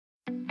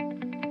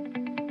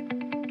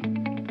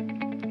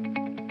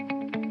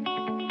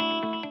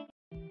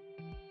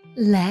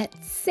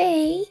Let's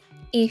see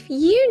if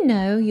you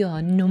know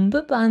your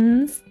number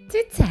buns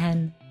to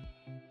 10.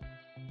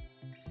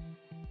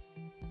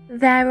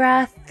 There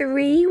are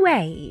 3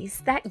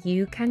 ways that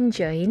you can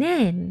join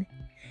in.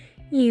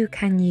 You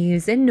can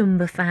use a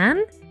number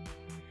fan,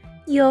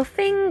 your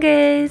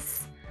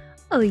fingers,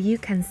 or you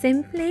can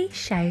simply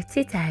shout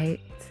it out.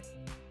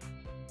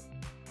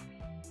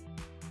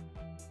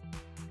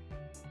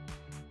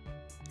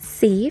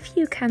 See if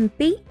you can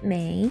beat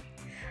me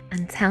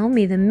and tell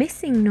me the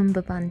missing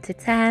number bun to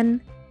 10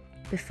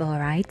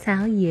 before I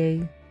tell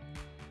you.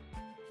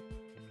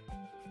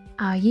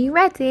 Are you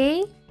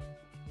ready?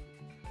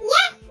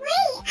 Yes, we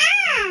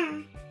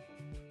are!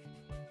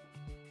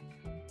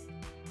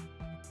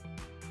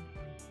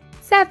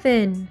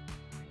 7.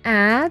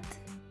 Add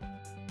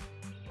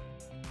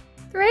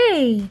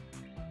 3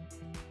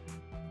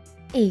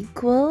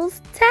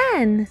 equals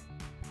 10.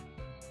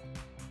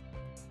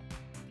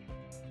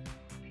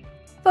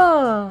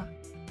 4.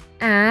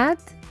 Add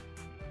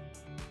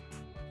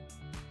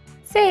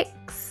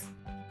 6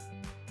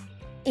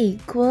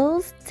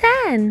 equals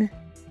 10.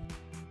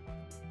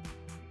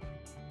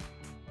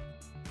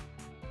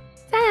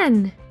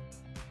 10.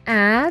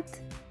 Add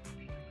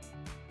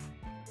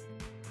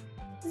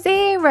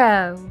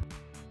 0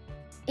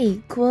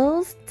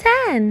 equals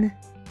 10.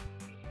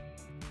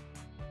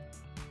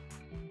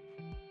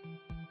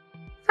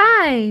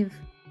 5.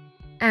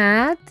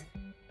 Add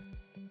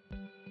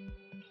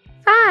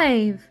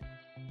 5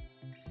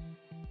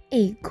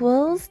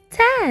 equals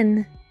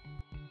 10.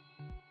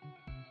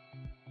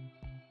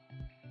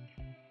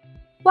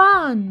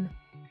 1.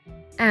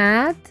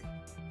 Add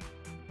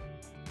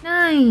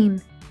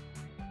 9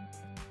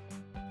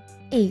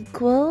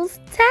 equals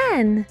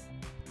 10.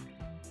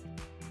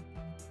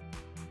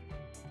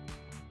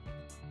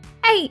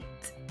 8.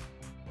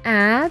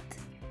 Add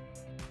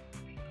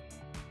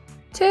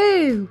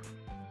 2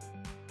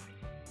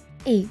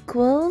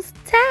 equals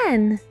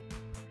 10.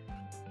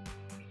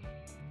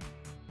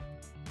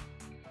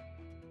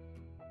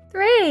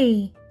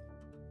 3.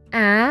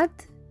 Add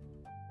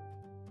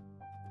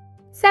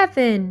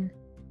 7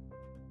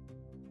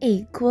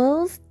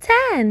 equals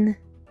 10.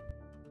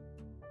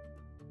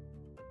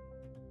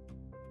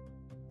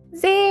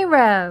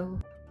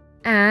 0.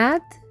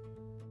 Add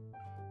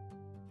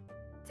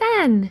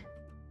 10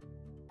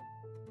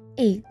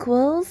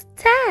 equals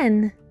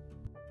 10.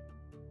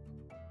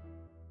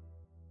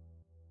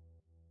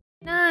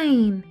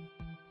 9.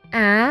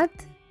 Add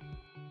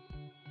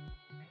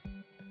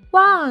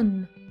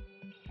 1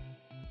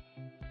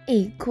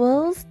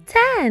 equals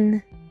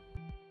 10.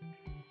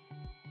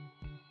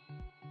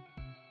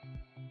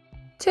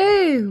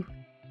 2.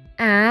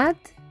 Add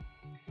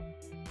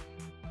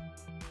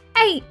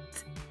 8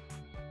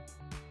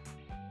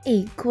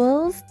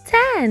 equals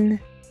 10.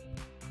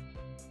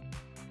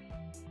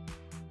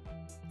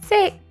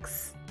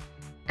 6.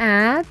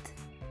 Add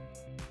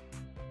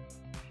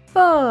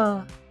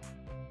 4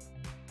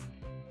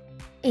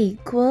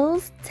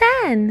 equals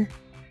 10.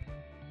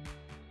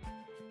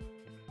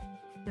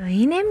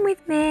 Join in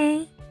with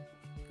me.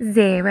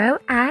 0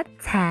 add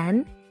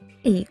 10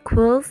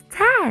 equals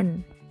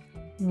 10.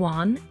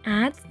 1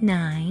 add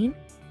 9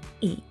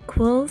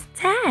 equals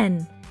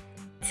 10.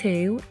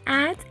 2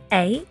 add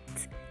 8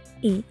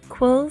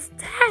 equals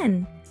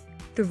 10.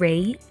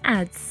 3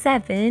 add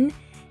 7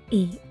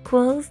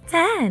 equals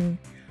 10.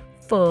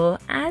 4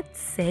 add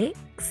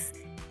 6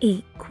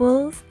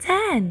 equals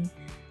 10.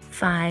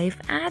 5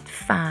 add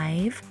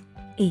 5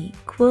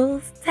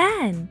 equals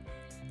 10.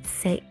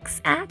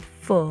 6 add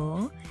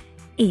 4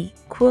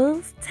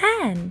 equals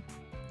 10.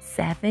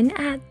 7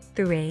 add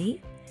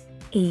 3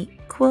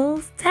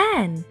 equals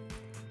 10.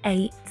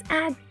 8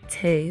 add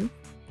 2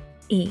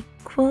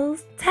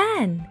 equals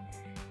 10.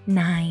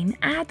 9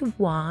 add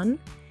 1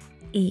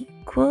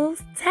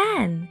 equals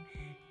 10.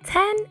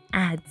 10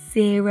 add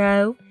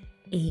 0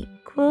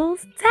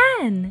 equals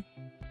 10.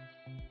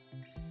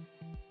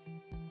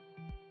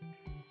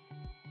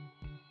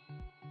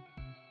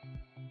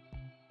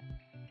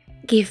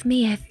 Give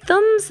me a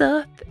thumbs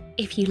up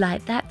if you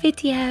liked that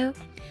video,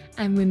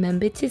 and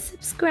remember to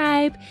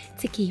subscribe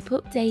to keep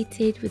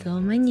updated with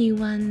all my new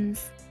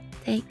ones.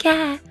 Take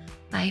care.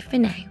 Bye for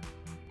now.